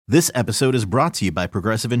This episode is brought to you by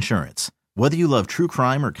Progressive Insurance. Whether you love true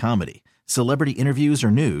crime or comedy, celebrity interviews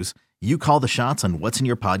or news, you call the shots on what's in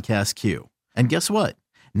your podcast queue. And guess what?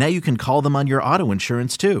 Now you can call them on your auto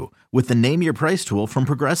insurance too with the Name Your Price tool from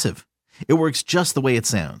Progressive. It works just the way it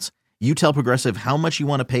sounds. You tell Progressive how much you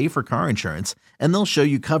want to pay for car insurance, and they'll show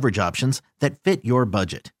you coverage options that fit your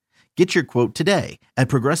budget. Get your quote today at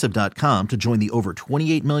Progressive.com to join the over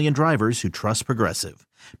 28 million drivers who trust Progressive.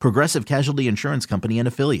 Progressive Casualty Insurance Company and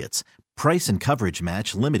Affiliates. Price and coverage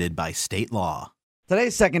match limited by state law.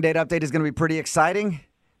 Today's second date update is going to be pretty exciting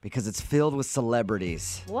because it's filled with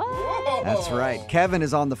celebrities. What? That's right. Kevin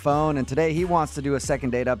is on the phone, and today he wants to do a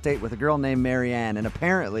second date update with a girl named Marianne. And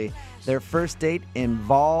apparently, their first date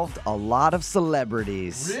involved a lot of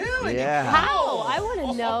celebrities. Really? Yeah. How? I want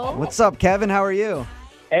to know. What's up, Kevin? How are you?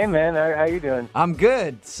 Hey, man. How you doing? I'm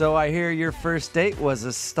good. So I hear your first date was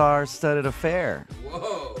a star-studded affair.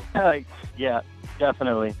 Whoa. Yeah,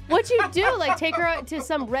 definitely. What'd you do? Like take her out to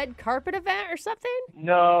some red carpet event or something?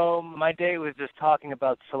 No, my date was just talking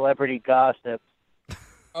about celebrity gossip.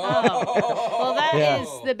 Oh. Well, that Yeah. is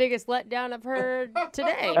the biggest letdown I've heard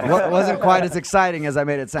today. Wasn't quite as exciting as I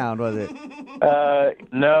made it sound, was it?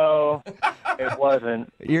 No, it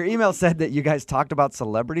wasn't. Your email said that you guys talked about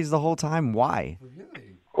celebrities the whole time. Why?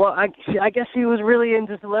 Well, I guess she was really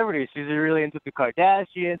into celebrities. She was really into the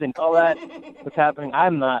Kardashians and all that. What's happening?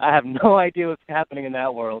 I'm not. I have no idea what's happening in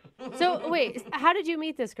that world. So, wait, how did you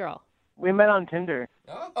meet this girl? We met on Tinder.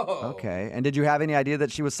 Okay. And did you have any idea that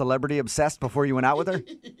she was celebrity obsessed before you went out with her?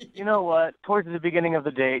 You know what? Towards the beginning of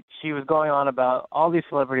the date, she was going on about all these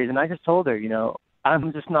celebrities, and I just told her,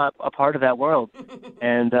 I'm just not a part of that world.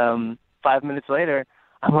 And 5 minutes later,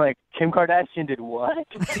 I'm like, Kim Kardashian did what?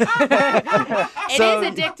 It is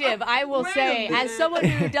addictive, I will say. As someone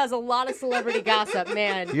who does a lot of celebrity gossip,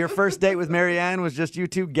 man. Your first date with Marianne was just you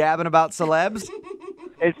two gabbing about celebs?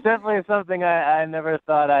 It's definitely something I never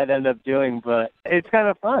thought I'd end up doing, but it's kind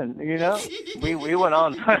of fun, We went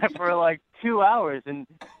on for like 2 hours, and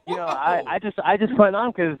I just went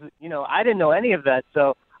on because I didn't know any of that,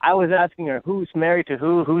 so I was asking her who's married to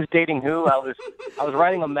who's dating who. I was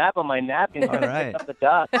writing a map on my napkin trying to pick up the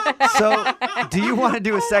dots. So, do you want to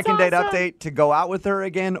do a second date update to go out with her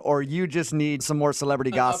again, or you just need some more celebrity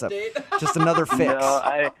gossip? Just another fix.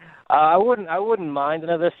 No, I wouldn't mind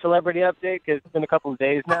another celebrity update because it's been a couple of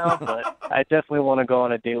days now, but I definitely want to go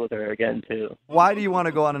on a date with her again too. Why do you want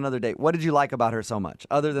to go on another date? What did you like about her so much,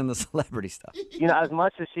 other than the celebrity stuff? As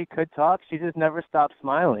much as she could talk, she just never stopped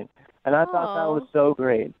smiling. And I thought that was so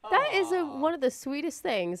great. That is one of the sweetest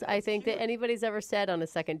things, I think, that anybody's ever said on a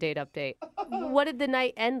second date update. What did the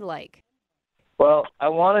night end like? Well, I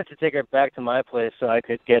wanted to take her back to my place so I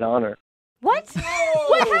could get on her. What?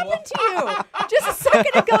 What happened to you? Just a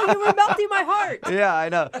second ago, you were melting my heart. Yeah, I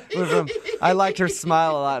know. I liked her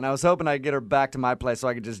smile a lot, and I was hoping I'd get her back to my place so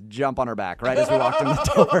I could just jump on her back right as we walked in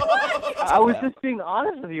the door. I was just being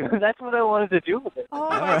honest with you. That's what I wanted to do with it. Oh,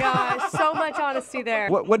 my gosh. So much honesty there.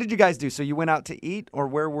 What did you guys do? So you went out to eat, or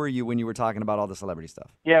where were you when you were talking about all the celebrity stuff?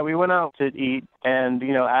 Yeah, we went out to eat, and,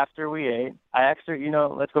 after we ate, I asked her,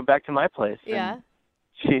 let's go back to my place. Yeah. And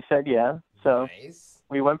she said yeah, so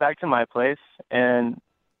we went back to my place, and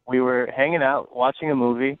we were hanging out, watching a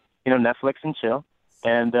movie, Netflix and chill.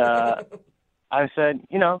 And I said,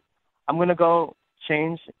 I'm going to go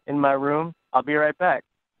change in my room. I'll be right back.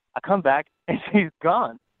 I come back, and she's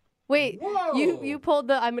gone. Wait, you pulled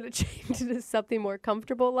the I'm going to change into something more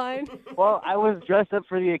comfortable line? Well, I was dressed up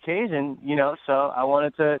for the occasion, so I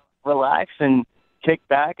wanted to relax and kick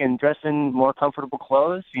back and dress in more comfortable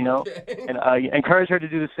clothes, and encourage her to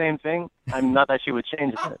do the same thing. I'm not that she would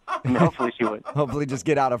change it. Hopefully she would. Hopefully just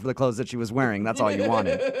get out of the clothes that she was wearing. That's all you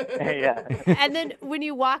wanted. Yeah. And then when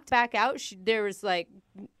you walked back out, she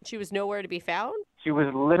was nowhere to be found? She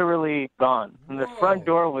was literally gone. And the front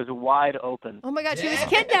door was wide open. Oh, my God, she was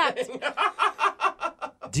kidnapped.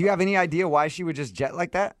 Do you have any idea why she would just jet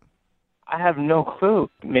like that? I have no clue.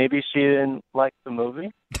 Maybe she didn't like the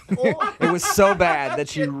movie. It was so bad that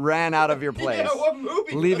she ran out of your place, Yeah, what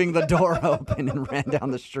movie? leaving the door open and ran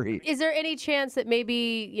down the street. Is there any chance that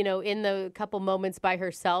maybe, in the couple moments by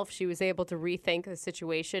herself, she was able to rethink the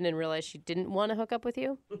situation and realize she didn't want to hook up with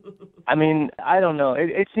you? I mean, I don't know.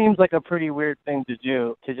 It seems like a pretty weird thing to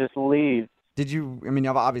do, to just leave.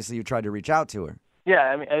 Obviously you tried to reach out to her. Yeah,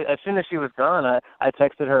 I mean, as soon as she was gone, I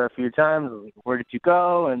texted her a few times, like, where did you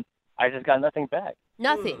go? And I just got nothing back.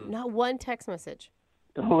 Nothing. Not one text message.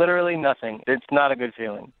 Literally nothing. It's not a good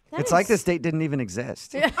feeling. It's like this date didn't even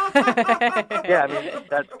exist. Yeah, I mean,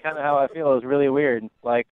 that's kind of how I feel. It was really weird.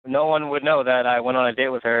 Like, no one would know that I went on a date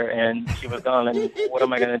with her and she was gone, and what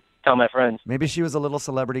am I going to tell my friends? Maybe she was a little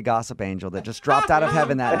celebrity gossip angel that just dropped out of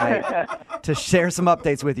heaven that night to share some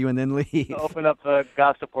updates with you and then leave. Open up the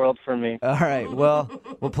gossip world for me. All right, well,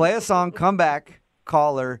 we'll play a song, come back,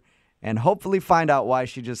 call her, and hopefully find out why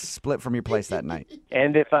she just split from your place that night.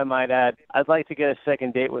 And if I might add, I'd like to get a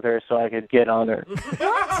second date with her so I could get on her.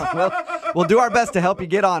 Well, we'll do our best to help you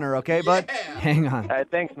get on her, okay, bud? Hang on. All right,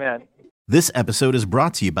 thanks, man. This episode is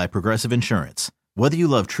brought to you by Progressive Insurance. Whether you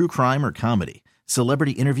love true crime or comedy,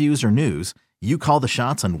 celebrity interviews or news, you call the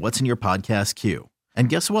shots on what's in your podcast queue. And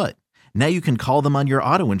guess what? Now you can call them on your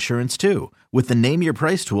auto insurance too with the Name Your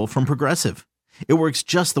Price tool from Progressive. It works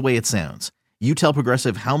just the way it sounds. You tell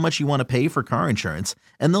Progressive how much you want to pay for car insurance,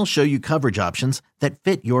 and they'll show you coverage options that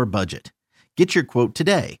fit your budget. Get your quote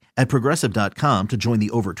today at Progressive.com to join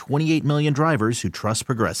the over 28 million drivers who trust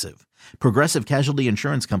Progressive. Progressive Casualty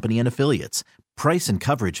Insurance Company and Affiliates. Price and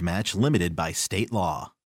coverage match limited by state law.